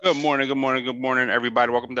Good morning, good morning, good morning,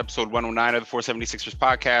 everybody. Welcome to episode 109 of the 476ers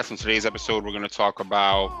podcast. In today's episode, we're going to talk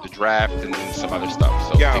about the draft and some other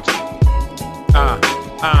stuff. So, Yo. take it.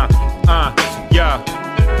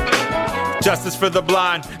 Yeah. Justice for the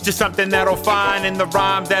blind, just something that'll find in the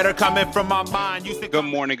rhymes that are coming from my mind. Good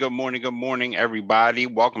morning, good morning, good morning, everybody.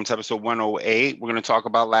 Welcome to episode 108. We're going to talk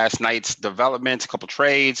about last night's developments, a couple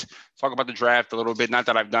trades, talk about the draft a little bit. Not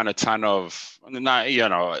that I've done a ton of,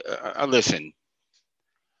 listen.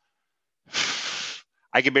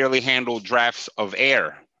 I can barely handle drafts of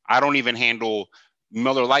air. I don't even handle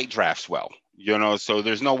Miller Lite drafts well, so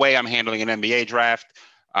there's no way I'm handling an NBA draft.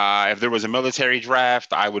 If there was a military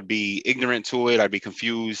draft, I would be ignorant to it. I'd be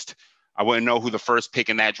confused. I wouldn't know who the first pick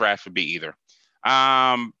in that draft would be either.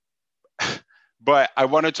 But I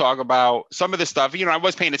want to talk about some of the stuff. I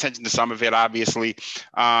was paying attention to some of it, obviously.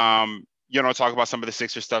 Talk about some of the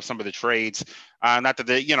Sixers stuff, some of the trades. Not that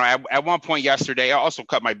at one point yesterday, I also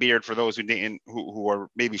cut my beard for those who are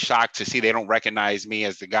maybe shocked to see they don't recognize me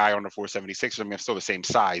as the guy on the 476. I mean, I'm still the same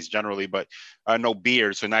size generally, but no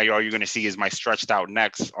beard. So now all you're going to see is my stretched out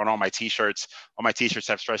necks on all my t-shirts. All my t-shirts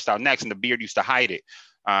have stretched out necks, and the beard used to hide it.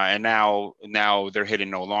 And now they're hidden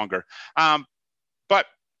no longer. But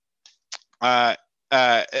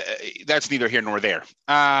that's neither here nor there.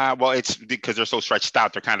 Well, it's because they're so stretched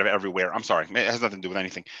out, they're kind of everywhere. I'm sorry, it has nothing to do with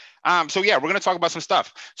anything. So yeah, we're going to talk about some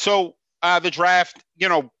stuff. So the draft,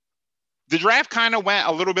 the draft kind of went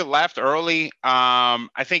a little bit left early. I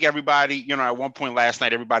think everybody, at one point last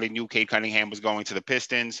night, everybody knew Cade Cunningham was going to the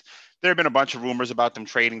Pistons. There have been a bunch of rumors about them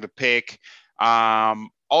trading the pick.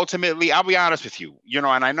 Ultimately, I'll be honest with you, and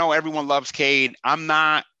I know everyone loves Cade. I'm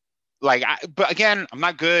not. But again, I'm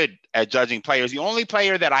not good at judging players. The only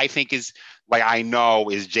player that I think is I know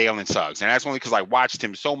is Jalen Suggs. And that's only because I watched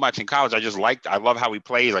him so much in college. I love how he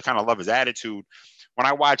plays. I kind of love his attitude. When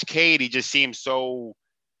I watch Cade, he just seems so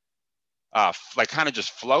kind of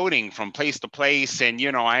just floating from place to place. And,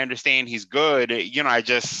 I understand he's good. I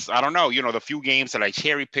don't know. The few games that I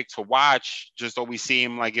cherry picked to watch just always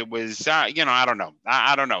seem like it was, I don't know.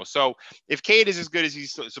 I don't know. So if Cade is as good as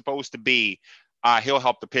he's supposed to be, he'll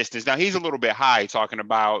help the Pistons. Now he's a little bit high, talking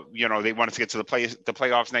about they want to get to the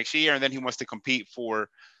playoffs next year, and then he wants to compete for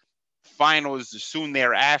finals soon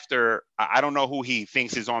thereafter. I don't know who he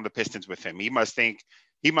thinks is on the Pistons with him. He must think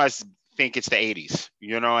it's the '80s,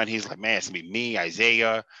 and he's like, man, it's gonna be me,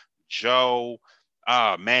 Isaiah, Joe,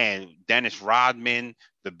 oh man, Dennis Rodman,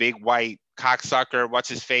 the big white cocksucker, what's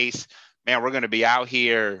his face, man, we're gonna be out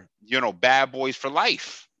here, bad boys for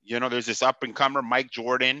life. There's this up and comer, Mike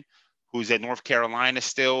Jordan, who's at North Carolina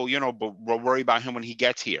still, but we'll worry about him when he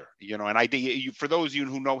gets here, and I did, for those of you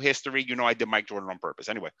who know history, I did Mike Jordan on purpose.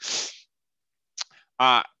 Anyway,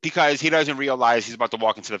 because he doesn't realize he's about to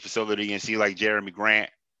walk into the facility and see Jeremy Grant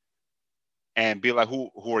and be like,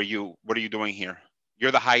 who are you? What are you doing here?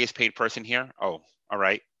 You're the highest paid person here? Oh, all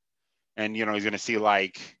right. And, he's going to see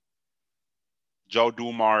Joe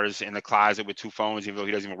Dumars in the closet with two phones, even though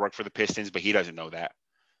he doesn't even work for the Pistons, but he doesn't know that.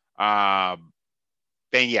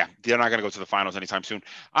 Then yeah, they're not going to go to the finals anytime soon.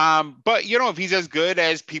 But if he's as good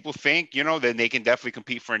as people think, then they can definitely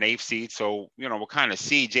compete for an 8th seed. So we'll kind of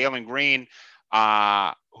see. Jalen Green,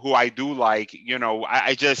 who I do like,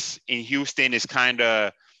 I just in Houston is kind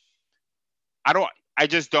of,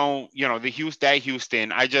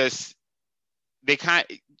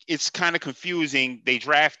 it's kind of confusing. They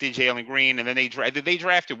drafted Jalen Green, and then they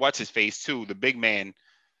drafted what's his face too, the big man,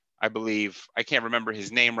 I believe. I can't remember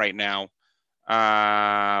his name right now.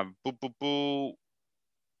 Yeah,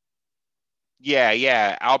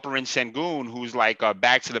 Alperen Sengun, who's like a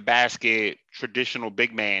back to the basket traditional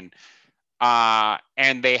big man.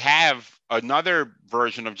 And they have another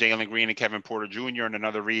version of Jalen Green and Kevin Porter Jr. and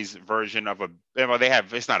another version of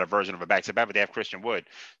it's not a version of a back to back, but they have Christian Wood.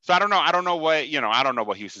 So I don't know what I don't know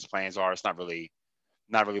what Houston's plans are. It's not really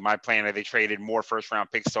my plan. That they traded more first round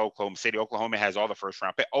picks to Oklahoma City. Oklahoma has all the first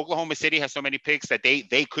round picks. Oklahoma City has so many picks that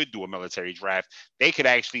they could do a military draft. They could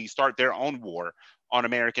actually start their own war on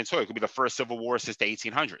American soil. It could be the first civil war since the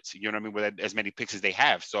 1800s. You know what I mean? With as many picks as they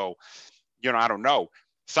have. So, I don't know.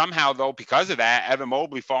 Somehow, though, because of that, Evan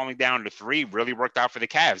Mobley falling down to 3 really worked out for the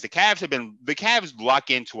Cavs. The Cavs luck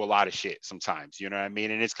into a lot of shit sometimes. You know what I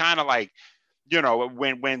mean? And it's kind of like,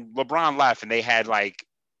 when LeBron left and they had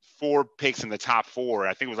 4 picks in the top 4.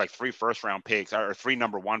 I think it was 3 first-round picks or 3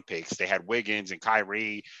 number 1 picks. They had Wiggins and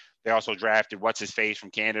Kyrie. They also drafted what's-his-face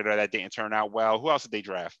from Canada. That didn't turn out well. Who else did they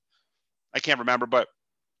draft? I can't remember, but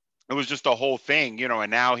it was just a whole thing,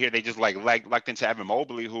 and now here they just lucked into Evan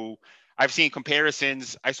Mobley, who I've seen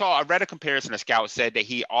comparisons. I read a comparison. A scout said that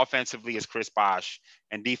he offensively is Chris Bosh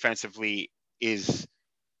and defensively is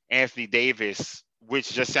Anthony Davis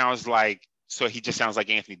which just sounds like, so he just sounds like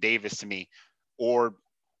Anthony Davis to me, or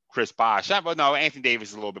Chris Bosh. But no, Anthony Davis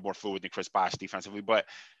is a little bit more fluid than Chris Bosh defensively. But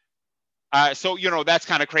so that's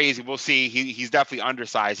kind of crazy. We'll see. He's definitely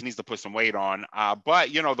undersized. He needs to put some weight on.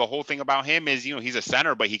 But the whole thing about him is he's a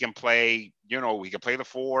center, but he can play. He can play the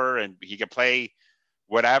 4 and he can play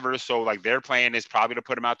whatever. So like their plan is probably to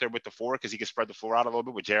put him out there with the 4 because he can spread the floor out a little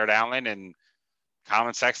bit with Jared Allen and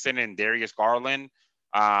Colin Sexton and Darius Garland.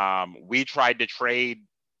 We tried to trade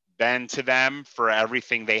Ben to them for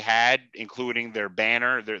everything they had, including their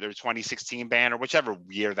banner, their 2016 banner, whichever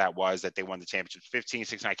year that was that they won the championship, 15,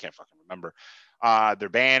 16, I can't fucking remember. Their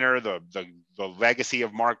banner, the legacy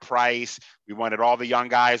of Mark Price. We wanted all the young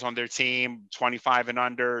guys on their team, 25 and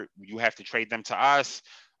under. You have to trade them to us.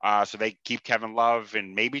 So they keep Kevin Love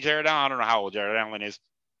and maybe Jared Allen. I don't know how old Jared Allen is,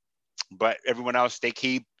 but everyone else they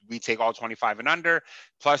keep. We take all 25 and under.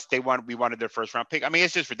 Plus, we wanted their first round pick. I mean,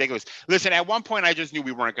 it's just ridiculous. Listen, at one point, I just knew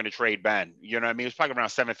we weren't going to trade Ben. You know what I mean? It was probably around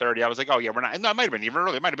 7:30. I was like, oh, yeah, we're not. No, it might have been even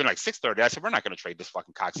earlier. It might have been like 6:30. I said, we're not going to trade this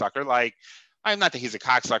fucking cocksucker. Like, I'm not that he's a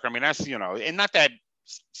cocksucker. I mean, that's, and not that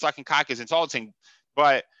sucking cock is insulting,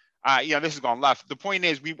 but, this is going left. The point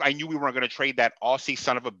is, I knew we weren't going to trade that Aussie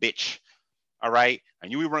son of a bitch. All right? I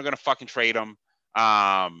knew we weren't going to fucking trade him.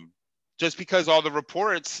 Just because all the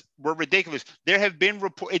reports were ridiculous. There have been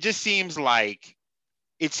reports. It seems like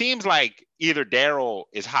either Daryl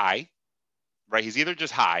is high, right? He's either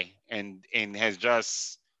just high and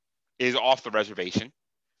is off the reservation,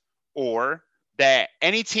 or that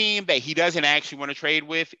any team that he doesn't actually want to trade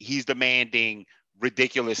with, he's demanding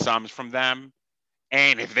ridiculous sums from them.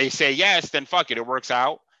 And if they say yes, then fuck it, it works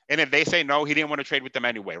out. And if they say no, he didn't want to trade with them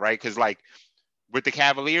anyway, right? Because like, with the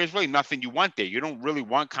Cavaliers, really nothing you want there. You don't really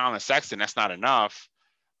want Colin Sexton. That's not enough.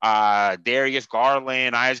 Darius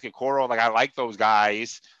Garland, Isaac Okoro, like I like those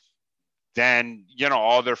guys. Then,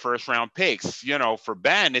 all their first round picks, for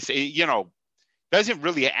Ben, doesn't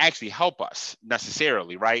really actually help us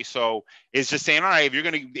necessarily, right? So it's just saying, all right,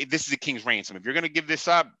 if this is a king's ransom. If you're going to give this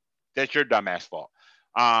up, that's your dumbass fault.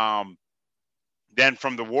 Then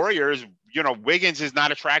from the Warriors, Wiggins is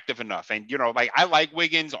not attractive enough. And, I like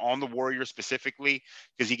Wiggins on the Warriors specifically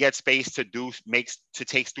because he gets space to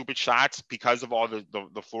take stupid shots because of all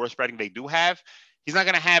the floor spreading they do have. He's not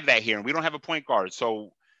going to have that here. And we don't have a point guard.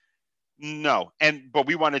 So no. But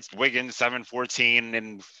we wanted Wiggins 7-14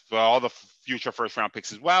 and all the future first round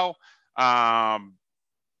picks as well.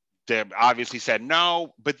 They obviously said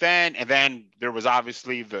no, but then there was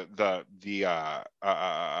obviously the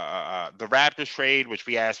Raptors trade, which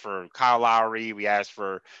we asked for Kyle Lowry, we asked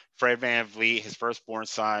for Fred VanVleet, his firstborn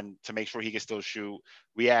son, to make sure he can still shoot.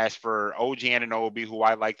 We asked for OG Anunoby, who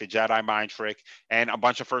I like, the Jedi mind trick, and a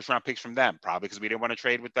bunch of first round picks from them, probably because we didn't want to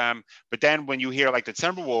trade with them. But then when you hear like the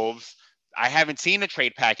Timberwolves, I haven't seen a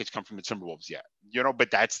trade package come from the Timberwolves yet,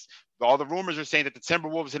 but that's all the rumors are saying that the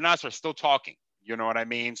Timberwolves and us are still talking. You know what I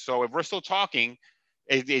mean? So if we're still talking,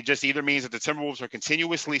 it just either means that the Timberwolves are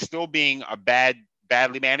continuously still being a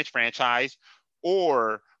badly managed franchise,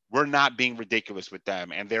 or we're not being ridiculous with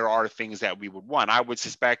them. And there are things that we would want. I would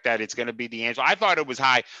suspect that it's going to be D'Angelo. I thought it was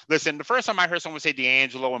high. Listen, the first time I heard someone say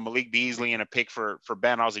D'Angelo and Malik Beasley and a pick for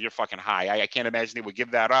Ben, I was like, you're fucking high. I can't imagine they would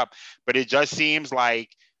give that up. But it just seems like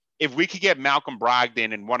if we could get Malcolm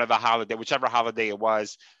Brogdon in one of the whichever holiday it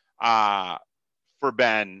was, for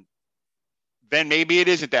Ben, then maybe it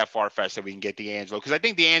isn't that far-fetched that we can get D'Angelo. Because I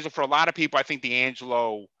think D'Angelo, for a lot of people, I think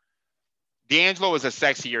D'Angelo is a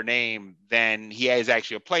sexier name than he is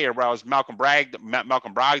actually a player, whereas Malcolm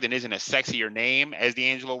Brogdon isn't a sexier name as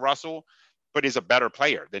D'Angelo Russell, but is a better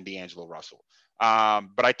player than D'Angelo Russell.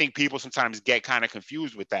 But I think people sometimes get kind of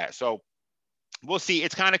confused with that. So we'll see.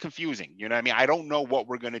 It's kind of confusing. You know what I mean? I don't know what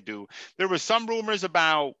we're going to do. There were some rumors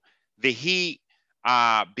about the Heat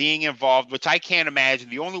being involved, which I can't imagine.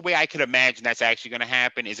 The only way I could imagine that's actually going to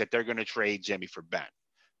happen is that they're going to trade Jimmy for Ben,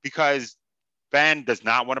 because Ben does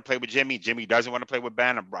not want to play with Jimmy. Jimmy doesn't want to play with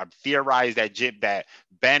Ben. I've theorized that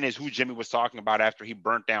Ben is who Jimmy was talking about after he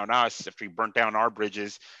burnt down our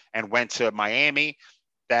bridges and went to Miami.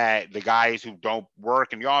 That the guys who don't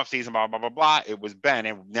work in the offseason, blah, blah, blah, blah, it was Ben.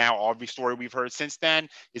 And now every story we've heard since then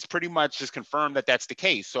is pretty much just confirmed that that's the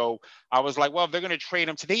case. So I was like, well, if they're going to trade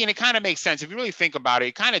him today, and it kind of makes sense. If you really think about it,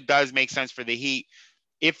 it kind of does make sense for the Heat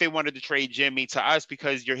if they wanted to trade Jimmy to us,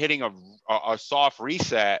 because you're hitting a soft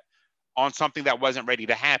reset on something that wasn't ready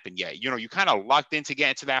to happen yet. You kind of lucked in to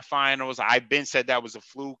get into that finals. I've been said that was a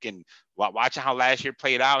fluke, and watching how last year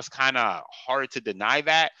played out, it's kind of hard to deny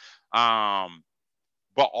that.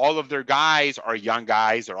 But all of their guys are young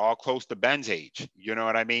guys. They're all close to Ben's age. You know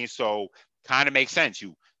what I mean? So kind of makes sense.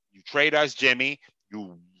 You trade us Jimmy.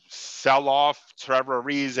 You sell off Trevor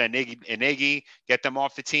Ariza and Iggy, get them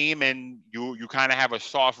off the team, and you kind of have a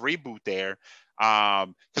soft reboot there.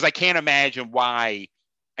 Because I can't imagine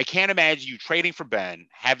you trading for Ben,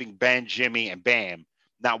 having Ben, Jimmy, and Bam.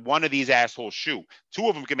 Not one of these assholes shoot. Two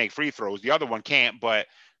of them can make free throws. The other one can't, but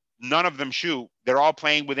none of them shoot. They're all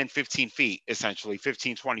playing within 15 feet, essentially,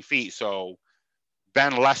 15, 20 feet. So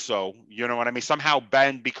Ben less so. You know what I mean? Somehow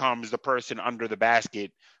Ben becomes the person under the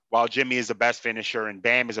basket while Jimmy is the best finisher and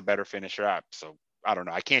Bam is a better finisher. So I don't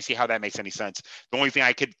know. I can't see how that makes any sense. The only thing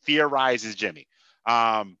I could theorize is Jimmy.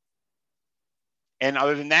 And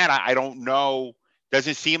other than that, I don't know.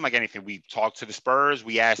 Doesn't seem like anything. We talked to the Spurs.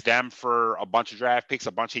 We asked them for a bunch of draft picks,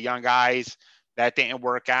 a bunch of young guys. That didn't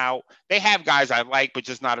work out. They have guys I like, but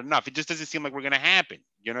just not enough. It just doesn't seem like we're going to happen.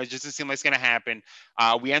 You know, it just doesn't seem like it's going to happen.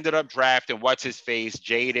 We ended up drafting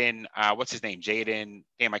Jaden. What's his name? Jaden.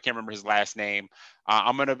 Damn, I can't remember his last name.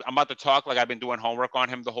 I'm about to talk like I've been doing homework on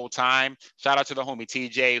him the whole time. Shout out to the homie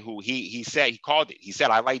TJ, who he said he called it. He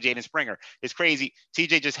said I like Jaden Springer. It's crazy.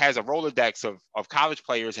 TJ just has a Rolodex of college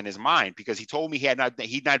players in his mind because he told me he'd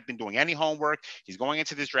not been doing any homework. He's going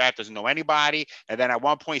into this draft, doesn't know anybody. And then at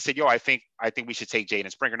one point he said, "Yo, I think we should take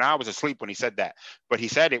Jaden Springer." Now I was asleep when he said that, but he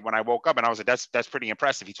said it when I woke up, and I was like, "That's pretty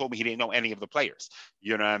impressive." He told me he didn't know any of the players.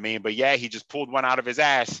 You know what I mean? But yeah, he just pulled one out of his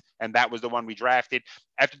ass, and that was the one we drafted.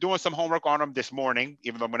 After doing some homework on him this morning,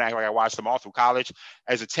 even though I watched them all through college,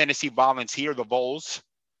 as a Tennessee Volunteer, the Vols,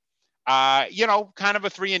 kind of a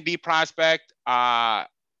 3-and-D prospect, can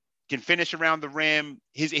finish around the rim.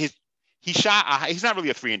 He shot. He's not really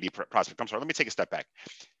a 3-and-D prospect. I'm sorry. Let me take a step back.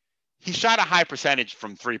 He shot a high percentage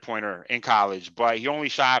from three-pointer in college, but he only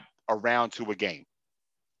shot around 2 a game.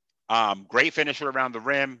 Great finisher around the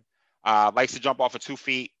rim. Likes to jump off of 2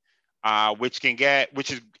 feet. Which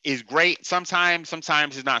is great. Sometimes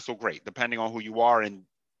is not so great, depending on who you are. And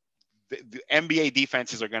the NBA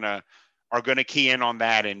defenses are gonna key in on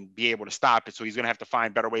that and be able to stop it. So he's gonna have to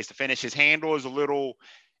find better ways to finish. His handle is a little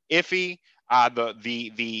iffy.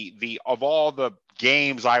 The of all the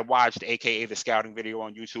games I watched, aka the scouting video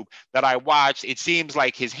on YouTube that I watched, it seems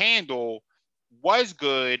like his handle was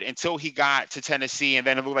good until he got to Tennessee, and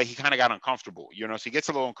then it looked like he kind of got uncomfortable, so he gets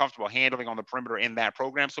a little uncomfortable handling on the perimeter in that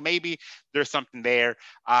program. So maybe there's something there.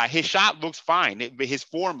 His shot looks fine. His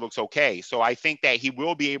form looks okay. So I think that he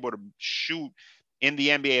will be able to shoot in the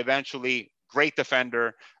NBA eventually. Great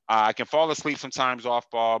defender. Can fall asleep sometimes off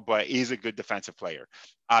ball, but he's a good defensive player.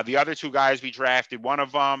 The other 2 guys we drafted, one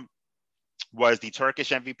of them was the Turkish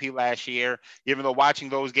MVP last year. Even though watching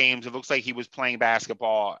those games, it looks like he was playing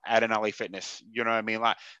basketball at an LA Fitness. You know what I mean?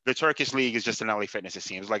 Like, the Turkish league is just an LA Fitness, it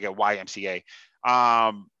seems, like a YMCA.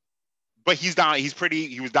 But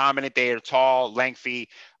he was dominant there, tall, lengthy,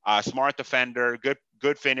 smart defender,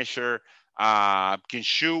 good finisher, can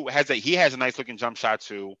shoot, he has a nice looking jump shot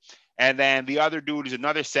too. And then the other dude is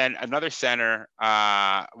another center.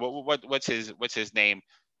 What's his name?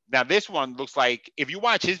 Now, this one looks like, if you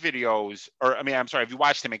watch his videos, if you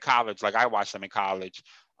watched him in college, like I watched him in college,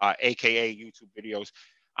 AKA YouTube videos,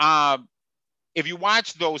 if you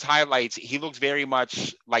watch those highlights, he looks very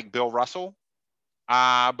much like Bill Russell.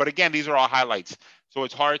 But again, these are all highlights, so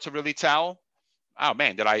it's hard to really tell. Oh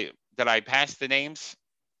man, did I pass the names?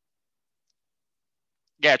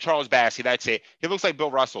 Yeah, Charles Bassey, that's it. He looks like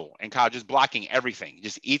Bill Russell in college, just blocking everything. He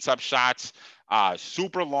just eats up shots,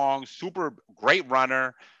 super long, super great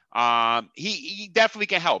runner. He definitely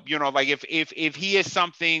can help. Like if he is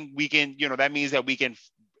something we can, that means that we can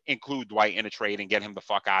include Dwight in a trade and get him the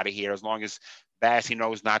fuck out of here, as long as Bassey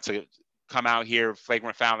knows not to come out here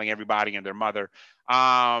flagrant fouling everybody and their mother.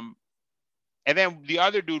 And then the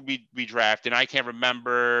other dude we drafted, and I can't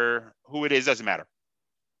remember who it is, doesn't matter.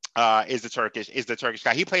 Is the Turkish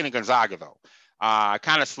guy. He played in Gonzaga though.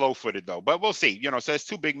 Kind of slow-footed though, but we'll see. So it's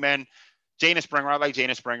 2 big men. Jaden Springer, I like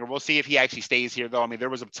Jaden Springer. We'll see if he actually stays here though. I mean, there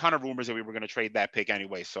was a ton of rumors that we were going to trade that pick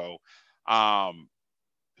anyway. So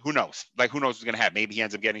who knows? Like, who knows what's going to happen? Maybe he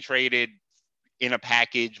ends up getting traded in a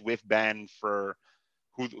package with Ben for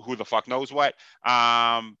who the fuck knows what.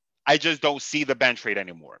 I just don't see the Ben trade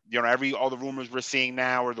anymore. All the rumors we're seeing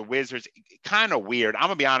now are the Wizards. Kind of weird. I'm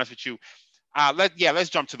gonna be honest with you. Let's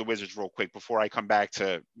jump to the Wizards real quick before I come back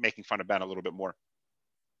to making fun of Ben a little bit more.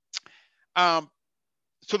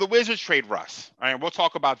 So the Wizards trade Russ. All right, we'll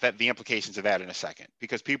talk about the implications of that in a second,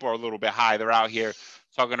 because people are a little bit high. They're out here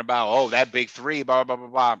talking about, that big 3, blah, blah, blah,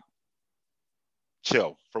 blah.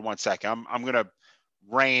 Chill for 1 second. I'm gonna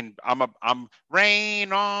rain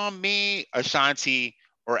on me, Ashanti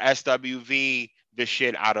or SWV the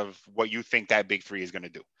shit out of what you think that big 3 is gonna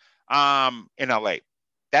do. In LA.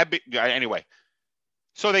 Anyway.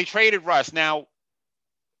 So they traded Russ. Now,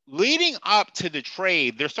 leading up to the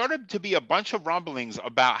trade, there started to be a bunch of rumblings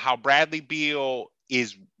about how Bradley Beal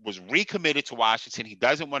was recommitted to Washington. He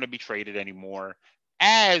doesn't want to be traded anymore,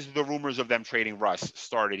 as the rumors of them trading Russ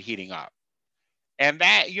started heating up. And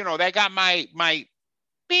that, that got my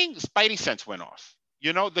being Spidey sense went off.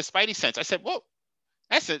 The Spidey sense. I said, well,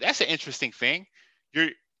 that's an interesting thing.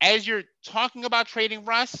 As you're talking about trading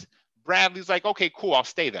Russ, Bradley's like, okay, cool, I'll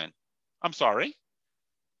stay then. I'm sorry.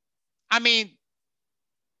 I mean,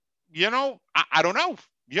 I don't know.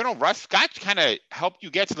 Russ Scott kind of helped you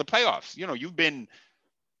get to the playoffs. You've been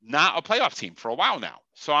not a playoff team for a while now.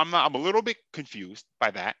 So I'm a little bit confused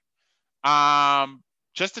by that.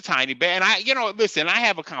 Just a tiny bit. And listen, I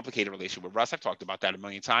have a complicated relationship with Russ. I've talked about that a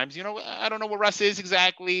million times. I don't know what Russ is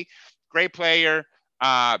exactly. Great player.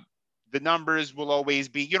 The numbers will always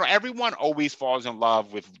be, everyone always falls in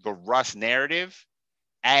love with the Russ narrative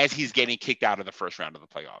as he's getting kicked out of the first round of the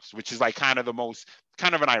playoffs, which is like kind of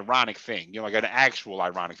an ironic thing, like an actual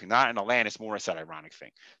ironic thing, not an Alanis Morissette ironic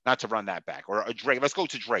thing, not to run that back. Or a Drake. Let's go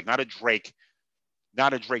to Drake, not a Drake.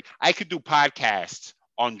 I could do podcasts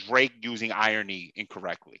on Drake using irony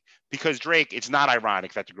incorrectly, because Drake, it's not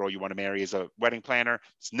ironic that the girl you want to marry is a wedding planner.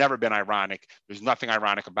 It's never been ironic. There's nothing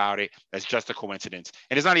ironic about it. That's just a coincidence.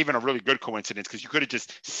 And it's not even a really good coincidence, because you could have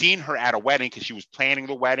just seen her at a wedding because she was planning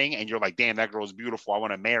the wedding and you're like, damn, that girl's beautiful, I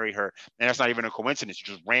want to marry her. And that's not even a coincidence. You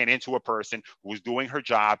just ran into a person who was doing her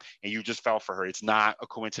job and you just fell for her. It's not a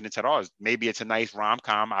coincidence at all. Maybe it's a nice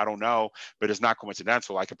rom-com, I don't know, but it's not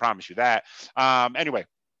coincidental. I can promise you that. Anyway,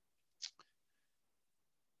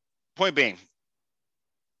 point being,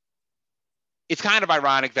 it's kind of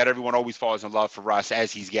ironic that everyone always falls in love for Russ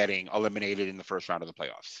as he's getting eliminated in the first round of the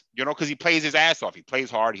playoffs, because he plays his ass off. He plays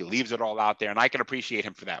hard. He leaves it all out there. And I can appreciate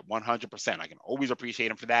him for that 100%. I can always appreciate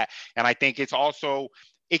him for that. And I think it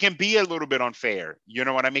can be a little bit unfair. You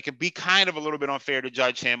know what I mean? It can be kind of a little bit unfair to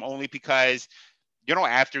judge him, only because,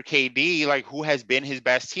 after KD, like, who has been his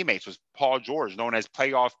best teammates was Paul George, known as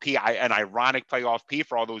Playoff P, an ironic Playoff P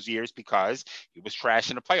for all those years because he was trash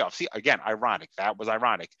in the playoffs. See, again, ironic. That was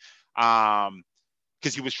ironic.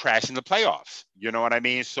 Because he was trash in the playoffs. You know what I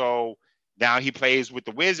mean? So now he plays with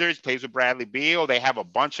the Wizards, plays with Bradley Beal. They have a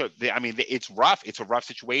bunch of, it's rough. It's a rough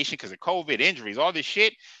situation because of COVID, injuries, all this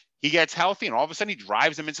shit. He gets healthy, and all of a sudden he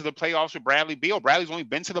drives them into the playoffs with Bradley Beal. Bradley's only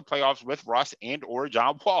been to the playoffs with Russ and or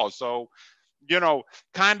John Wall. So, I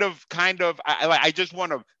just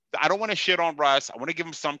want to, I don't want to shit on Russ. I want to give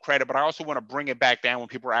him some credit, but I also want to bring it back down when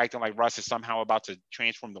people are acting like Russ is somehow about to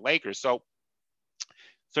transform the Lakers. So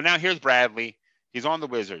now here's Bradley. He's on the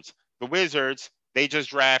Wizards. The Wizards, they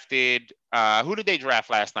just drafted, who did they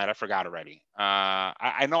draft last night? I forgot already.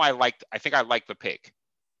 I know I think I liked the pick.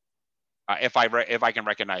 If I can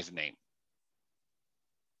recognize the name.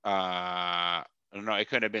 I don't know. It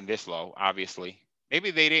couldn't have been this low, obviously.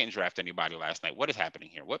 Maybe they didn't draft anybody last night. What is happening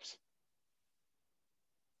here? Whoops.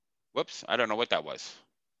 I don't know what that was.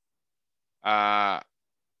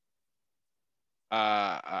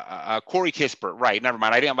 Corey Kispert, right? Never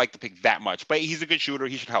mind. I didn't like the pick that much, but he's a good shooter.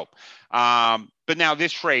 He should help. But now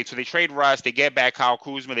this trade, so they trade Russ, they get back Kyle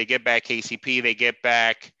Kuzma, they get back KCP, they get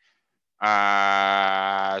back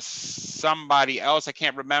somebody else I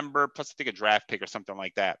can't remember. Plus, I think a draft pick or something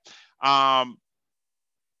like that.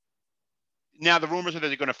 Now the rumors are that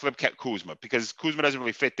they're going to flip Kuzma because Kuzma doesn't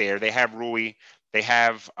really fit there. They have Rui. They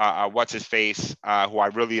have what's his face, who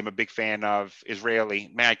I really am a big fan of,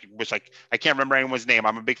 Israeli. Man, I can't remember anyone's name.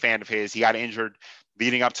 I'm a big fan of his. He got injured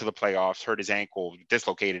leading up to the playoffs, hurt his ankle,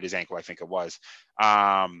 dislocated his ankle, I think it was.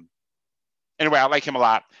 Anyway, I like him a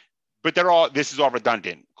lot. But this is all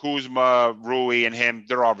redundant. Kuzma, Rui, and him,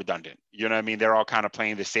 they're all redundant. You know what I mean? They're all kind of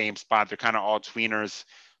playing the same spot. They're kind of all tweeners,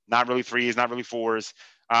 not really threes, not really fours.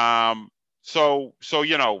 So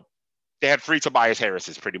they had free Tobias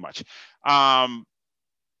Harrises pretty much.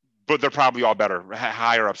 But they're probably all better,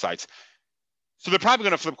 higher upsides. So they're probably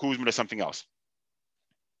going to flip Kuzma to something else.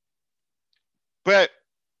 But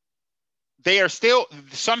they are still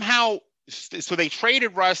somehow, so they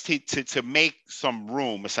traded Russ to make some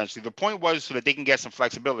room, essentially. The point was so that they can get some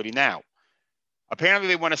flexibility. Now, apparently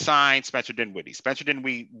they want to sign Spencer Dinwiddie. Spencer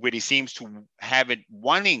Dinwiddie seems to have it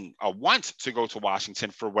want to go to Washington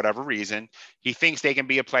for whatever reason. He thinks they can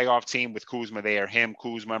be a playoff team with Kuzma there, him,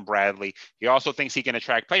 Kuzma, and Bradley. He also thinks he can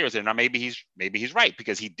attract players there. Now, maybe he's right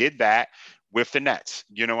because he did that with the Nets.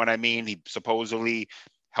 You know what I mean? He supposedly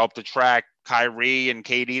helped attract Kyrie and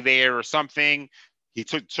KD there or something. He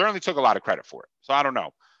certainly took a lot of credit for it. So I don't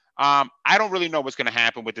know. I don't really know what's going to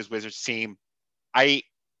happen with this Wizards team. I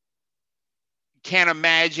can't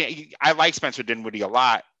imagine. I like Spencer Dinwiddie a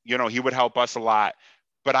lot. He would help us a lot.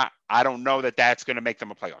 But I don't know that that's going to make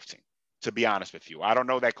them a playoff team. to be honest with you. I don't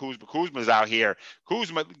know that Kuzma's out here.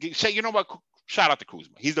 Kuzma, you know what? Shout out to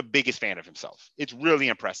Kuzma. He's the biggest fan of himself. It's really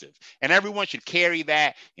impressive. And everyone should carry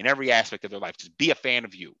that in every aspect of their life. Just be a fan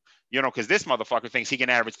of you. Because this motherfucker thinks he can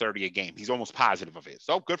average 30 a game. He's almost positive of it.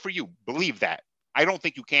 So good for you. Believe that. I don't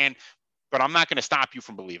think you can, but I'm not going to stop you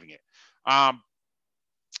from believing it.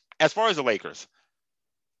 As far as the Lakers,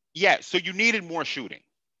 yeah, so you needed more shooting.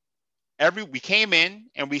 We came in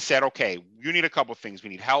and we said, okay, you need a couple things. We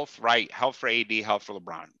need health, right? Health for AD, health for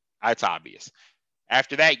LeBron. That's obvious.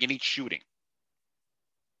 After that, you need shooting.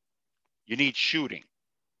 You need shooting.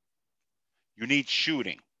 You need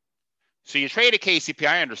shooting. So you traded KCP.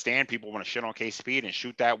 I understand people want to shit on KCP. He didn't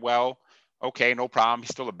shoot that well. Okay, no problem.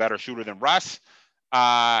 He's still a better shooter than Russ.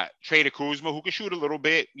 Traded Kuzma, who can shoot a little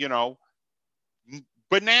bit,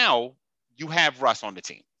 But now you have Russ on the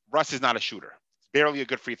team. Russ is not a shooter. He's barely a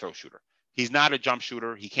good free throw shooter. He's not a jump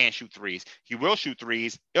shooter. He can't shoot threes. He will shoot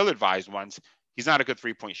threes, ill-advised ones. He's not a good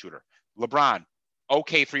three-point shooter. LeBron,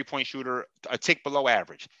 okay three-point shooter, a tick below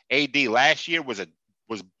average. AD last year was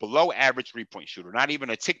below average three-point shooter, not even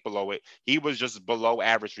a tick below it. He was just below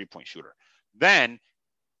average three-point shooter. Then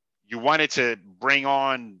you wanted to bring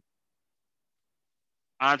on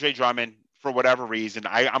Andre Drummond for whatever reason.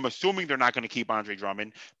 I'm assuming they're not going to keep Andre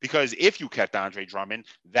Drummond, because if you kept Andre Drummond,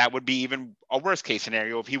 that would be even a worst case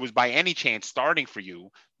scenario. If he was by any chance starting for you,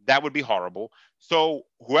 that would be horrible. So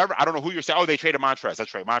I don't know who you're saying. Oh, they traded Montrez.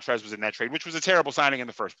 That's right. Montrez was in that trade, which was a terrible signing in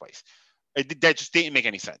the first place. That just didn't make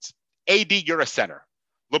any sense. AD, you're a center.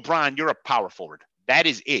 LeBron, you're a power forward. That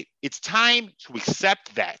is it. It's time to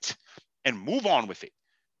accept that and move on with it.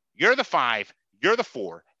 You're the 5, you're the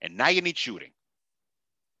 4, and now you need shooting.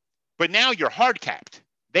 But now you're hard capped.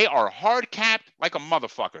 They are hard capped like a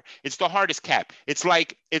motherfucker. It's the hardest cap. It's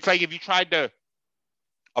like if you tried a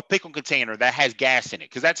pickle container that has gas in it,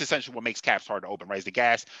 because that's essentially what makes caps hard to open, right? Is the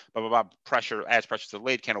gas, blah, blah, blah, pressure, adds pressure to the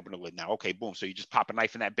lid, can't open the lid now. Okay, boom. So you just pop a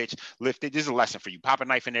knife in that bitch, lift it. This is a lesson for you. Pop a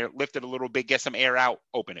knife in there, lift it a little bit, get some air out,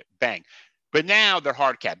 open it, bang. But now they're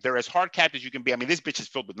hard capped. They're as hard capped as you can be. I mean, this bitch is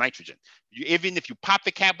filled with nitrogen. Even if you pop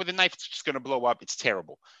the cap with a knife, it's just going to blow up. It's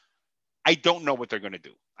terrible. I don't know what they're going to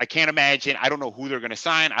do. I can't imagine. I don't know who they're going to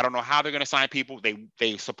sign. I don't know how they're going to sign people.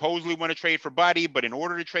 They supposedly want to trade for Buddy, but in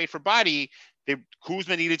order to trade for Buddy,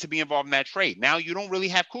 Kuzma needed to be involved in that trade. Now you don't really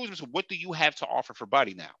have Kuzma, so what do you have to offer for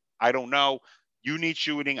Buddy now? I don't know. You need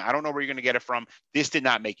shooting. I don't know where you're going to get it from. This did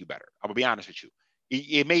not make you better. I will be honest with you.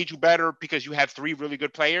 It made you better because you have 3 really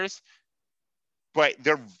good players, but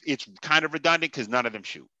it's kind of redundant because none of them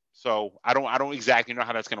shoot. So I don't exactly know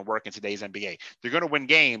how that's going to work in today's NBA. They're going to win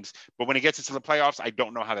games, but when it gets into the playoffs, I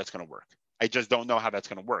don't know how that's going to work. I just don't know how that's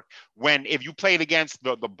going to work. If you played against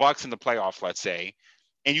the Bucks in the playoffs, let's say,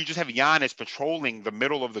 and you just have Giannis patrolling the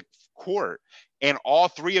middle of the court, and all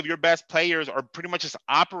 3 of your best players are pretty much just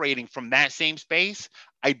operating from that same space,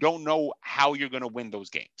 I don't know how you're going to win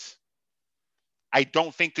those games. I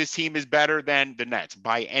don't think this team is better than the Nets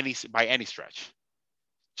by any stretch,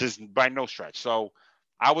 just by no stretch. So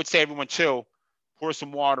I would say everyone chill, pour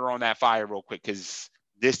some water on that fire real quick, because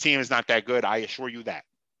this team is not that good. I assure you that.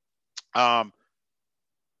 So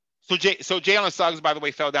Jalen Suggs, by the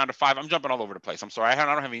way, fell down to 5. I'm jumping all over the place. I'm sorry. I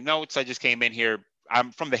don't have any notes. I just came in here.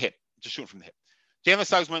 I'm from the hip, just shooting from the hip. Jalen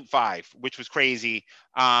Suggs went 5, which was crazy.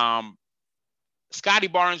 Scotty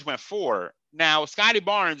Barnes went 4. Now, Scotty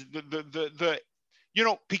Barnes,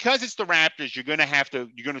 because it's the Raptors, you're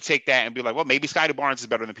gonna take that and be like, well, maybe Scotty Barnes is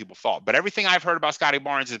better than people thought. But everything I've heard about Scotty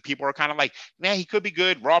Barnes is people are kind of like, man, he could be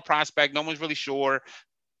good, raw prospect, no one's really sure.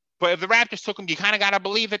 But if the Raptors took him, you kind of gotta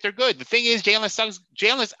believe that they're good. The thing is, Jalen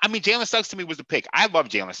Suggs to me was the pick. I love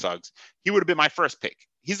Jalen Suggs. He would have been my first pick.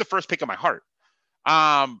 He's the first pick of my heart.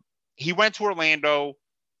 He went to Orlando.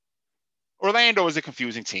 Orlando is a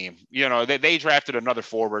confusing team. They drafted another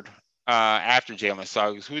forward after Jalen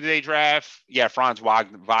Suggs. Who did they draft? Yeah, Franz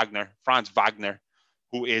Wagner,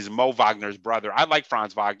 who is Mo Wagner's brother. I like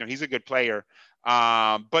Franz Wagner. He's a good player,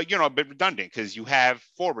 but a bit redundant because you have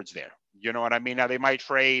forwards there. You know what I mean? Now they might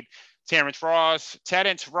trade Terrence Ross.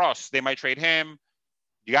 They might trade him.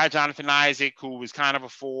 You got Jonathan Isaac, who was kind of a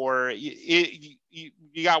 4. You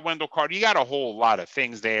got Wendell Carter. You got a whole lot of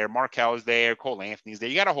things there. Markel's there. Cole Anthony's there.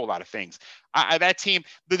 You got a whole lot of things. That team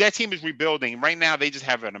is rebuilding. Right now, they just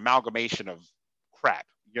have an amalgamation of crap.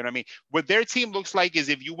 You know what I mean? What their team looks like is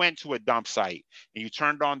if you went to a dump site and you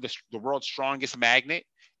turned on the world's strongest magnet,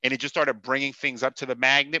 and it just started bringing things up to the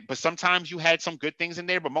magnet. But sometimes you had some good things in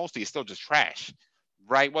there, but mostly it's still just trash,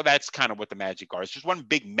 right? Well, that's kind of what the Magic are. It's just one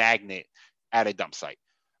big magnet at a dump site.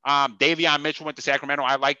 Davion Mitchell went to Sacramento.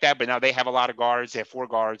 I like that, but now they have a lot of guards. They have 4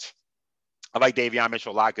 guards. I like Davion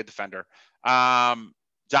Mitchell a lot. Good defender.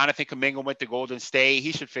 Jonathan Kuminga went to Golden State.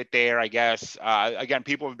 He should fit there, I guess. Again,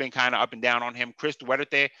 people have been kind of up and down on him. Chris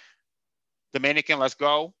Duarte, Dominican, let's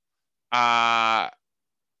go. The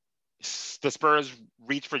Spurs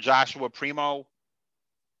reach for Joshua Primo.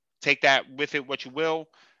 Take that with it what you will.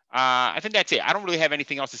 I think that's it. I don't really have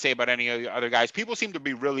anything else to say about any of the other guys. People seem to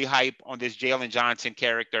be really hype on this Jalen Johnson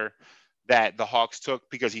character that the Hawks took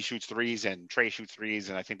because he shoots threes and Trey shoots threes,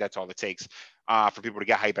 and I think that's all it takes for people to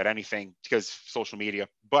get hype at anything because social media.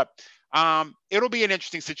 But it'll be an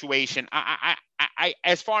interesting situation. I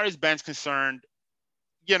as far as Ben's concerned,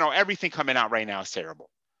 everything coming out right now is terrible.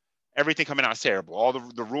 Everything coming out is terrible. All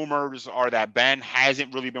the rumors are that Ben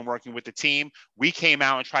hasn't really been working with the team. We came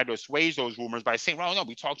out and tried to assuage those rumors by saying, well, no,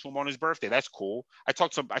 we talked to him on his birthday. That's cool. I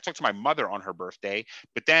talked to my mother on her birthday,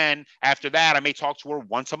 but then after that, I may talk to her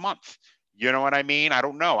once a month. You know what I mean? I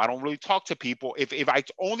don't know. I don't really talk to people. If I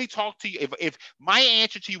only talk to you, if my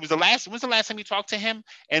answer to you was when's the last time you talked to him?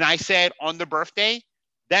 And I said on the birthday,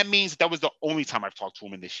 that means that was the only time I've talked to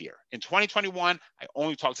him in this year. In 2021, I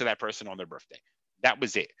only talked to that person on their birthday. That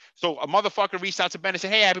was it. So a motherfucker reached out to Ben and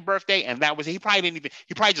said, hey, happy birthday. And that was it. He probably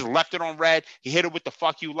just left it on red. He hit it with the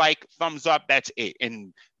fuck you like, thumbs up. That's it.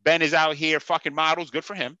 And Ben is out here fucking models. Good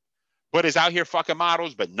for him. But is out here fucking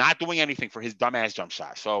models, but not doing anything for his dumbass jump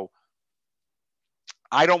shot. So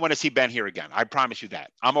I don't want to see Ben here again. I promise you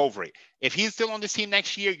that. I'm over it. If he's still on this team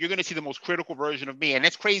next year, you're going to see the most critical version of me. And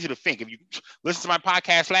it's crazy to think. If you listen to my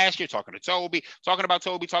podcast last year, talking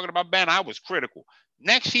about Ben, I was critical.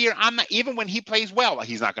 Next year, I'm not, even when he plays well,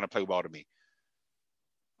 he's not going to play well to me.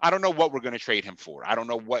 I don't know what we're going to trade him for. I don't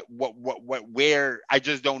know where. I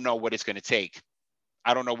just don't know what it's going to take.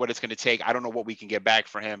 I don't know what it's going to take. I don't know what we can get back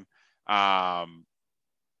for him. I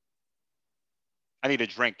need a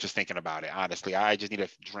drink just thinking about it, honestly. I just need a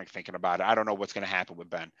drink thinking about it. I don't know what's going to happen with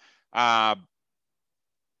Ben.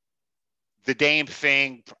 The Dame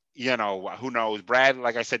thing, who knows? Brad,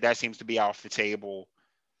 like I said, that seems to be off the table.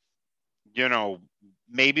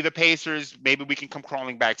 Maybe the Pacers, maybe we can come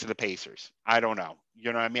crawling back to the Pacers. I don't know.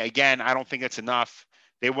 You know what I mean? Again, I don't think it's enough.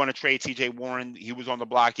 They want to trade TJ Warren. He was on the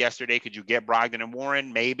block yesterday. Could you get Brogdon and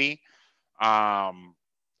Warren? Maybe. I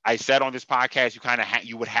said on this podcast,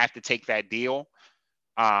 you would have to take that deal.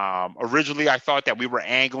 Originally, I thought that we were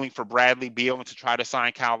angling for Bradley Beal and to try to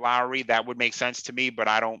sign Kyle Lowry. That would make sense to me, but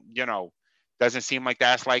I don't, doesn't seem like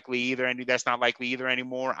that's likely either. And that's not likely either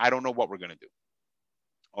anymore. I don't know what we're going to do.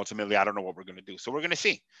 Ultimately, I don't know what we're going to do. So we're going to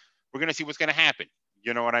see. We're going to see what's going to happen.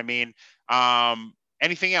 You know what I mean?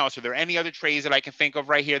 Anything else? Are there any other trades that I can think of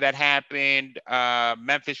right here that happened?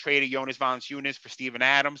 Memphis traded Jonas Valanciunas for Steven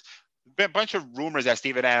Adams. A bunch of rumors that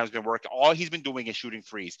Steven Adams has been working. All he's been doing is shooting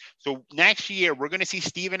threes. So next year, we're going to see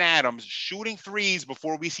Steven Adams shooting threes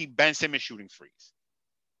before we see Ben Simmons shooting threes.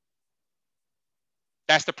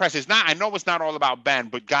 That's the press. I know it's not all about Ben,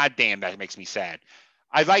 but goddamn, that makes me sad.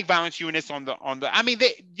 I like Valanciunas on the. I mean,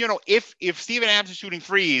 if Steven Adams is shooting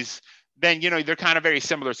threes, then they're kind of very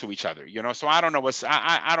similar to each other. So I don't know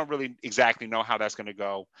I don't really exactly know how that's going to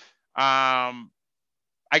go. I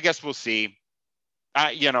guess we'll see.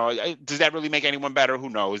 Does that really make anyone better? Who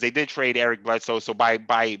knows? They did trade Eric Bledsoe, so by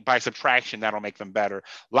subtraction, that'll make them better.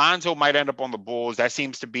 Lonzo might end up on the Bulls. That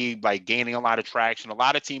seems to be like gaining a lot of traction. A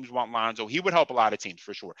lot of teams want Lonzo. He would help a lot of teams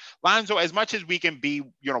for sure. Lonzo, as much as we can be,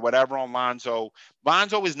 whatever on Lonzo,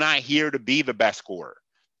 Lonzo is not here to be the best scorer.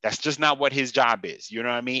 That's just not what his job is. You know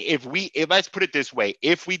what I mean? If let's put it this way,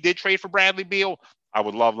 if we did trade for Bradley Beal, I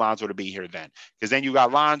would love Lonzo to be here then, because then you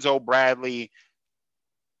got Lonzo, Bradley,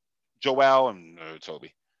 Joel, and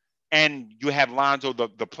Toby. And you have Lonzo, the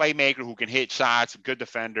playmaker who can hit shots, good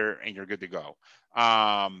defender, and you're good to go.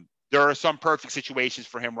 There are some perfect situations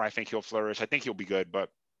for him where I think he'll flourish. I think he'll be good, but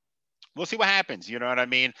we'll see what happens. You know what I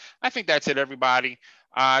mean? I think that's it, everybody.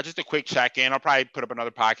 Just a quick check-in. I'll probably put up another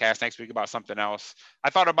podcast next week about something else. I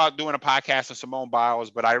thought about doing a podcast on Simone Biles,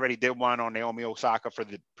 but I already did one on Naomi Osaka for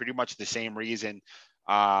pretty much the same reason.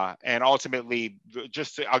 And ultimately,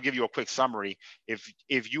 I'll give you a quick summary.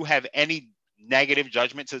 If you have any negative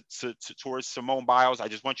judgment towards Simone Biles, I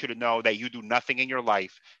just want you to know that you do nothing in your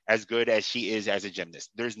life as good as she is as a gymnast.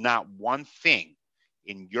 There's not one thing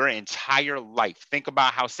in your entire life. Think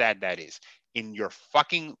about how sad that is. In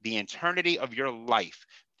the eternity of your life,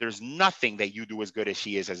 there's nothing that you do as good as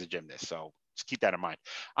she is as a gymnast. So just keep that in mind.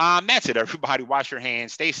 That's it, everybody. Wash your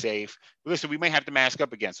hands. Stay safe. Listen, we may have to mask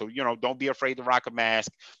up again. So, don't be afraid to rock a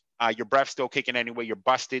mask. Your breath's still kicking anyway. You're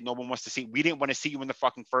busted. No one wants to see. We didn't want to see you in the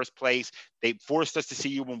fucking first place. They forced us to see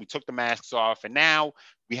you when we took the masks off. And now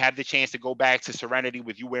we have the chance to go back to serenity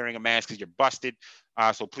with you wearing a mask because you're busted.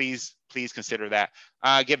 So please consider that.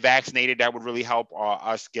 Get vaccinated. That would really help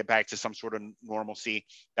us get back to some sort of normalcy.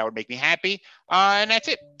 That would make me happy. And that's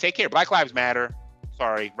it. Take care. Black Lives Matter.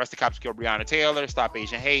 Sorry. Rest the cops kill Breonna Taylor. Stop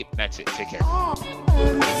Asian hate. That's it. Take care.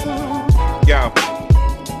 Yo.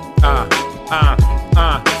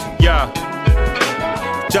 Yeah.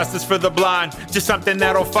 Justice for the blind. Just something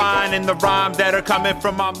that'll find in the rhymes that are coming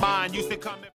from my mind. Used to come